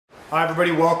Hi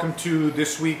everybody, welcome to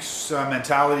this week's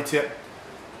mentality tip.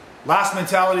 Last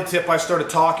mentality tip I started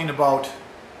talking about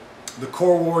the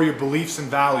core warrior beliefs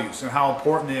and values and how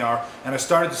important they are, and I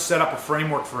started to set up a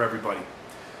framework for everybody.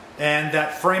 And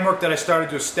that framework that I started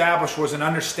to establish was an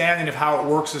understanding of how it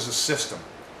works as a system.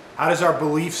 How does our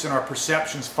beliefs and our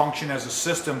perceptions function as a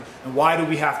system, and why do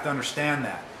we have to understand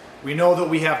that? We know that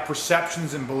we have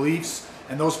perceptions and beliefs,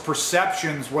 and those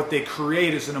perceptions, what they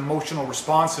create is an emotional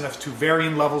responsiveness to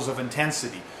varying levels of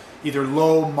intensity, either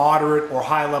low, moderate, or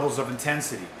high levels of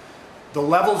intensity. The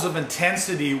levels of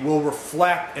intensity will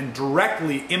reflect and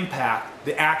directly impact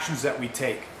the actions that we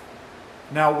take.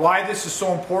 Now, why this is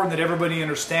so important that everybody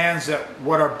understands that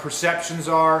what our perceptions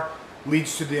are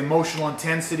leads to the emotional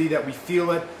intensity that we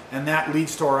feel it, and that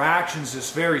leads to our actions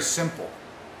is very simple.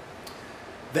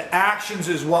 The actions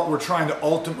is what we're trying to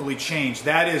ultimately change.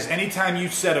 That is, anytime you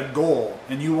set a goal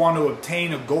and you want to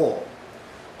obtain a goal,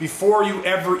 before you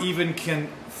ever even can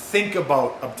think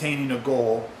about obtaining a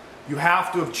goal, you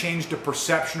have to have changed a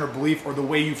perception or belief or the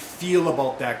way you feel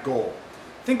about that goal.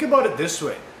 Think about it this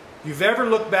way. You've ever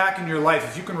looked back in your life,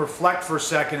 if you can reflect for a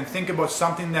second and think about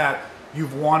something that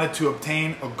you've wanted to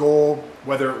obtain, a goal,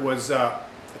 whether it was a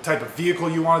type of vehicle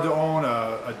you wanted to own,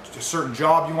 a certain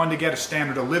job you wanted to get, a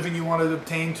standard of living you wanted to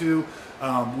obtain to,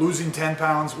 losing 10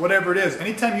 pounds, whatever it is.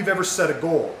 Anytime you've ever set a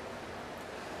goal,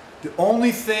 the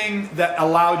only thing that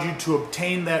allowed you to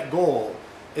obtain that goal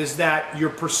is that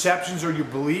your perceptions or your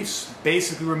beliefs,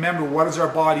 basically remember, what does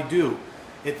our body do?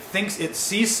 It thinks, it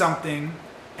sees something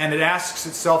and it asks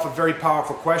itself a very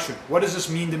powerful question. What does this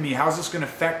mean to me? How is this going to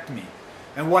affect me?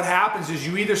 And what happens is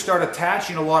you either start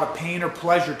attaching a lot of pain or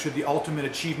pleasure to the ultimate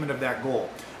achievement of that goal.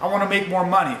 I want to make more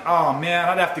money. Oh man,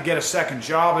 I'd have to get a second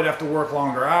job. I'd have to work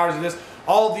longer hours of this.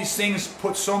 All of these things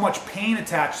put so much pain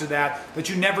attached to that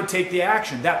you never take the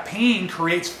action. That pain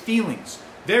creates feelings,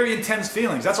 very intense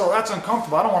feelings. That's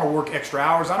uncomfortable. I don't want to work extra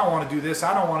hours. I don't want to do this.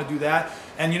 I don't want to do that.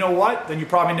 And you know what? Then you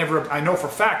probably never, I know for a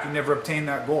fact, you never obtain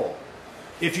that goal.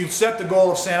 If you set the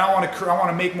goal of saying, I want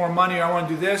to make more money, or I want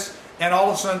to do this, and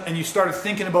all of a sudden, and you started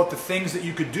thinking about the things that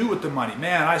you could do with the money.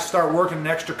 Man, I start working an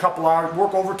extra couple hours,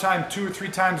 work overtime 2 or 3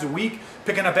 times a week,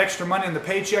 picking up extra money in the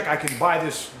paycheck. I can buy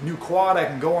this new quad, I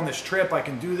can go on this trip, I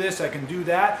can do this, I can do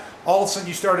that. All of a sudden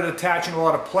you started attaching a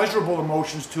lot of pleasurable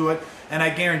emotions to it, and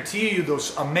I guarantee you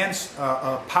those immense,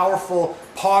 powerful,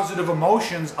 positive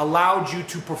emotions allowed you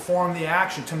to perform the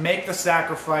action, to make the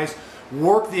sacrifice,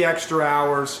 work the extra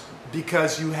hours,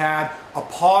 because you had a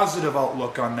positive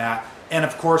outlook on that. And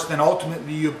of course, then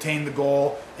ultimately you obtain the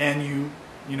goal and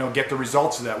you know, get the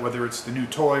results of that, whether it's the new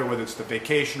toy or whether it's the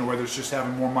vacation or whether it's just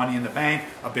having more money in the bank,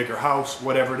 a bigger house,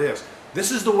 whatever it is.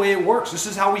 This is the way it works. This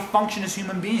is how we function as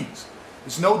human beings.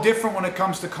 It's no different when it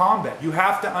comes to combat. You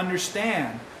have to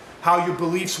understand how your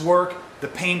beliefs work, the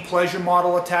pain-pleasure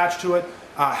model attached to it,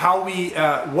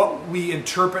 what we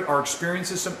interpret our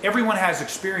experiences. Everyone has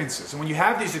experiences, and when you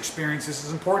have these experiences,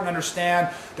 it's important to understand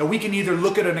that we can either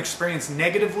look at an experience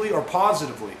negatively or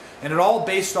positively, and it all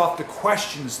based off the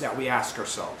questions that we ask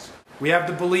ourselves. We have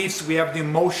the beliefs, we have the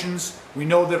emotions. We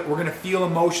know that we're going to feel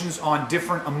emotions on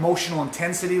different emotional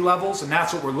intensity levels, and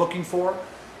that's what we're looking for.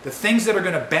 The things that are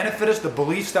going to benefit us, the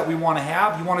beliefs that we want to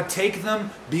have, you want to take them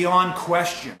beyond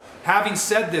question. Having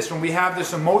said this, when we have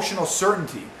this emotional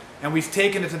certainty, and we've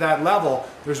taken it to that level,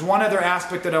 there's one other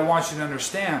aspect that I want you to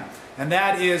understand, and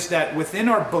that is that within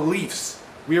our beliefs,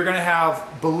 we are going to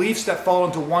have beliefs that fall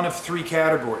into one of 3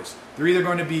 categories. They're either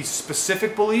going to be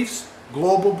specific beliefs,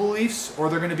 global beliefs, or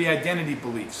they're going to be identity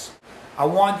beliefs. I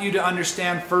want you to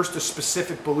understand first a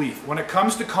specific belief. When it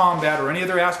comes to combat or any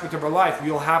other aspect of our life,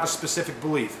 you'll have a specific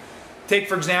belief. Take,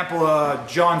 for example,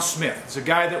 John Smith. It's a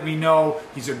guy that we know.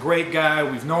 He's a great guy.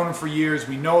 We've known him for years.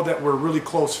 We know that we're really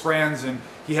close friends, and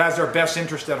he has our best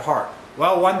interest at heart.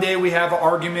 Well, one day we have an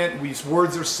argument.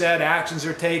 Words are said, actions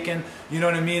are taken. You know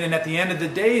what I mean? And at the end of the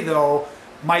day, though,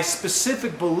 my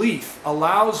specific belief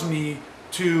allows me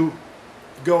to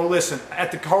go, listen,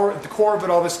 at the core of it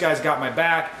all, this guy's got my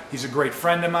back. He's a great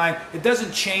friend of mine. It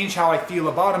doesn't change how I feel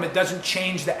about him. It doesn't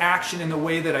change the action in the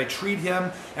way that I treat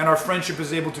him, and our friendship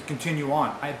is able to continue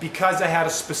on. Because I had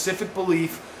a specific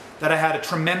belief that I had a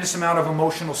tremendous amount of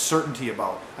emotional certainty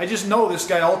about. I just know this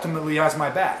guy ultimately has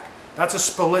my back. That's a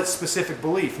specific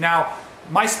belief. Now,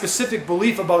 my specific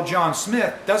belief about John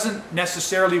Smith doesn't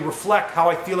necessarily reflect how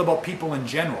I feel about people in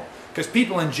general. Because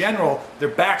people in general, they're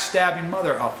backstabbing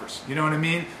mother effers. You know what I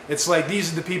mean? It's like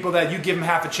these are the people that you give them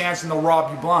half a chance and they'll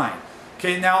rob you blind.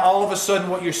 Okay, now all of a sudden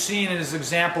what you're seeing is an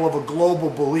example of a global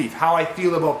belief, how I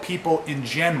feel about people in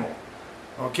general.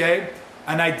 Okay?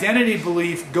 An identity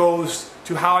belief goes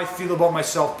to how I feel about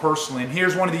myself personally. And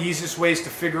here's one of the easiest ways to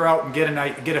figure out and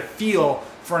get a feel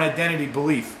for an identity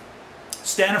belief.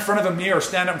 Stand in front of a mirror,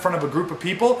 stand up in front of a group of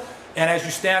people, and as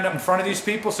you stand up in front of these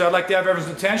people, say, I'd like to have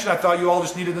everyone's attention. I thought you all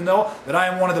just needed to know that I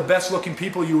am one of the best looking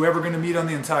people you're ever going to meet on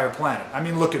the entire planet. I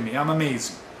mean, look at me, I'm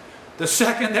amazing. The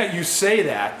second that you say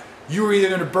that, you're either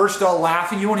going to burst out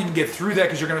laughing, you won't even get through that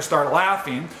because you're going to start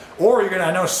laughing, or you're going to,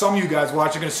 I know some of you guys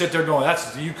watch, you're going to sit there going,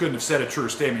 you couldn't have said a truer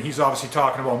statement. He's obviously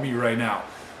talking about me right now.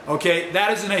 Okay,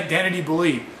 that is an identity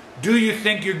belief. Do you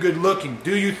think you're good looking?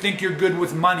 Do you think you're good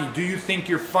with money? Do you think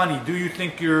you're funny? Do you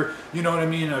think you're, you know what I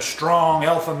mean, a strong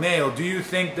alpha male? Do you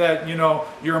think that, you know,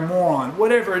 you're a moron?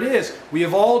 Whatever it is, we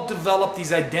have all developed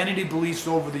these identity beliefs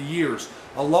over the years.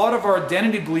 A lot of our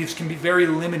identity beliefs can be very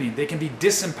limiting. They can be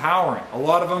disempowering. A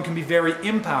lot of them can be very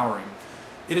empowering.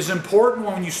 It is important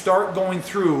when you start going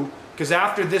through, because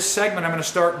after this segment I'm going to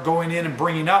start going in and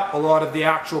bringing up a lot of the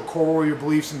actual core warrior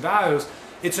beliefs and values.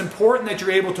 It's important that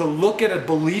you're able to look at a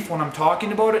belief when I'm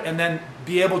talking about it and then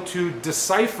be able to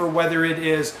decipher whether it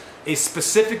is a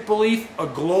specific belief, a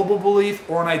global belief,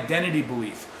 or an identity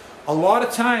belief. A lot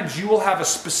of times you will have a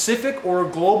specific or a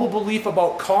global belief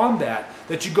about combat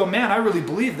that you go, man, I really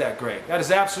believe that, Greg. That is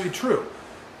absolutely true.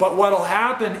 But what will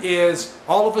happen is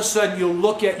all of a sudden you'll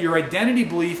look at your identity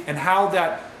belief and how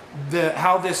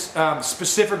this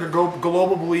specific or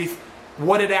global belief,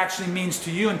 what it actually means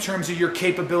to you in terms of your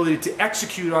capability to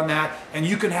execute on that, and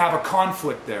you can have a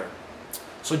conflict there.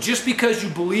 So just because you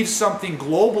believe something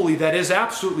globally that is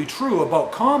absolutely true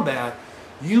about combat,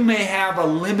 you may have a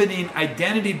limiting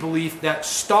identity belief that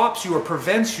stops you or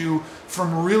prevents you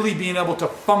from really being able to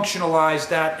functionalize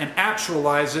that and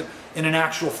actualize it in an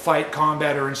actual fight,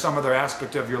 combat, or in some other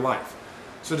aspect of your life.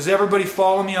 So does everybody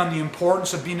follow me on the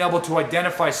importance of being able to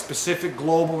identify specific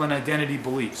global and identity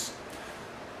beliefs?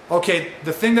 Okay,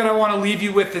 the thing that I want to leave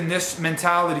you with in this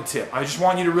mentality tip, I just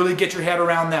want you to really get your head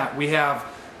around that. We have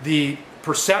the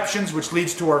perceptions, which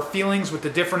leads to our feelings with the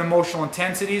different emotional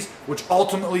intensities, which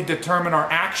ultimately determine our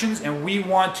actions, and we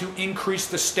want to increase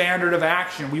the standard of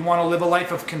action. We want to live a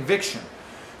life of conviction.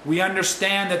 We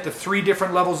understand that the 3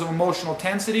 different levels of emotional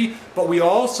intensity, but we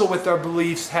also, with our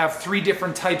beliefs, have 3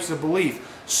 different types of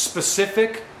belief: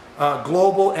 specific,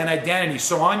 global, and identity.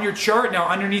 So on your chart now,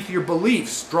 underneath your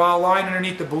beliefs, draw a line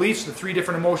underneath the beliefs, the 3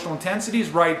 different emotional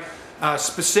intensities, write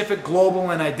specific,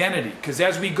 global, and identity. Because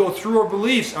as we go through our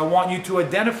beliefs, I want you to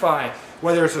identify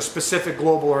whether it's a specific,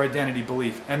 global, or identity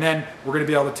belief. And then we're going to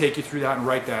be able to take you through that and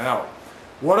write that out.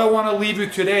 What I want to leave you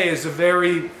today is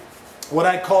what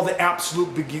I call the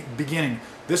absolute beginning.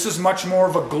 This is much more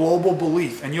of a global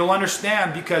belief, and you'll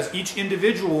understand because each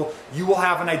individual, you will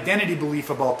have an identity belief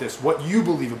about this, what you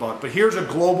believe about it. But here's a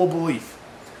global belief.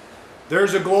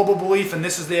 There's a global belief, and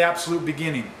this is the absolute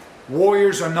beginning.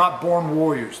 Warriors are not born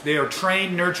warriors. They are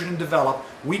trained, nurtured, and developed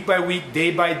week by week,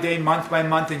 day by day, month by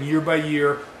month, and year by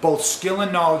year, both skill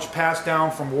and knowledge passed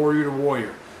down from warrior to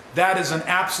warrior. That is an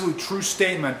absolute true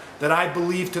statement that I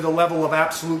believe to the level of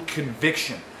absolute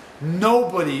conviction.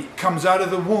 Nobody comes out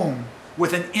of the womb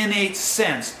with an innate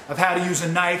sense of how to use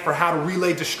a knife or how to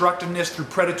relay destructiveness through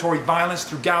predatory violence,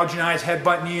 through gouging eyes,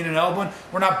 headbutt, knee, and elbow.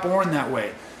 We're not born that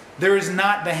way. There is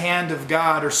not the hand of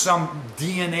God or some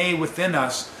DNA within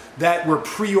us that we're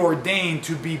preordained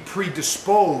to be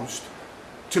predisposed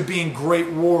to being great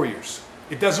warriors.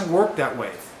 It doesn't work that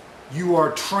way. You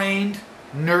are trained,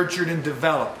 nurtured, and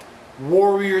developed,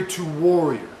 warrior to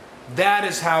warrior. That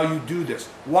is how you do this.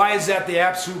 Why is that the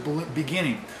absolute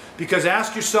beginning? Because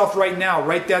ask yourself right now,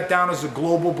 write that down as a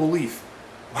global belief.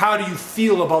 How do you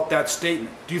feel about that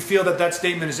statement? Do you feel that that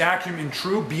statement is accurate and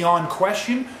true beyond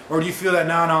question? Or do you feel that,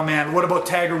 no, man, what about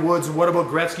Tiger Woods and what about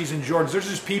Gretzky's and Jordans? There's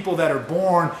just people that are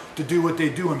born to do what they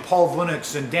do, and Paul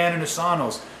Vunix and Dan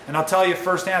Inosantos. And I'll tell you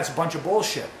firsthand, it's a bunch of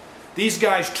bullshit. These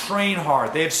guys train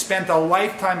hard. They have spent a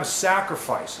lifetime of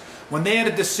sacrifice. When they had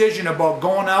a decision about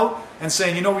going out and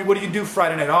saying, you know, what do you do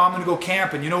Friday night? Oh, I'm going to go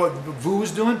camping. You know what Vu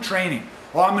is doing? Training.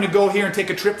 Oh, I'm going to go here and take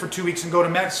a trip for 2 weeks and go to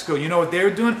Mexico. You know what they're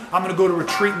doing? I'm going to go to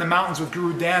retreat in the mountains with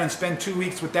Guru Dan and spend 2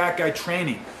 weeks with that guy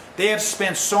training. They have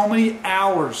spent so many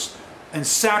hours and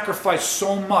sacrificed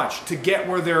so much to get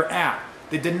where they're at.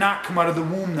 They did not come out of the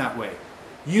womb that way.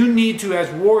 You need to,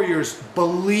 as warriors,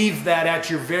 believe that at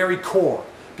your very core.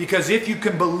 Because if you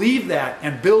can believe that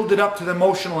and build it up to the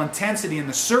emotional intensity and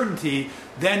the certainty,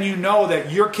 then you know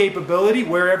that your capability,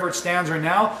 wherever it stands right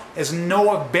now, has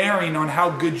no bearing on how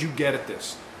good you get at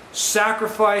this.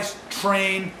 Sacrifice,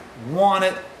 train, want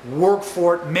it, work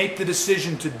for it, make the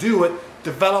decision to do it,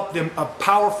 develop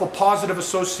powerful positive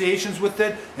associations with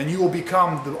it, and you will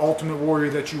become the ultimate warrior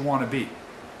that you want to be.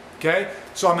 Okay,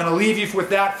 so I'm going to leave you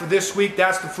with that for this week.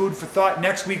 That's the food for thought.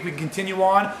 Next week we continue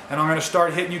on, and I'm going to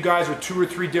start hitting you guys with 2 or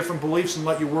 3 different beliefs and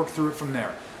let you work through it from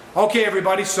there. Okay,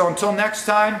 everybody, so until next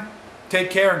time,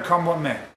 take care and come what may.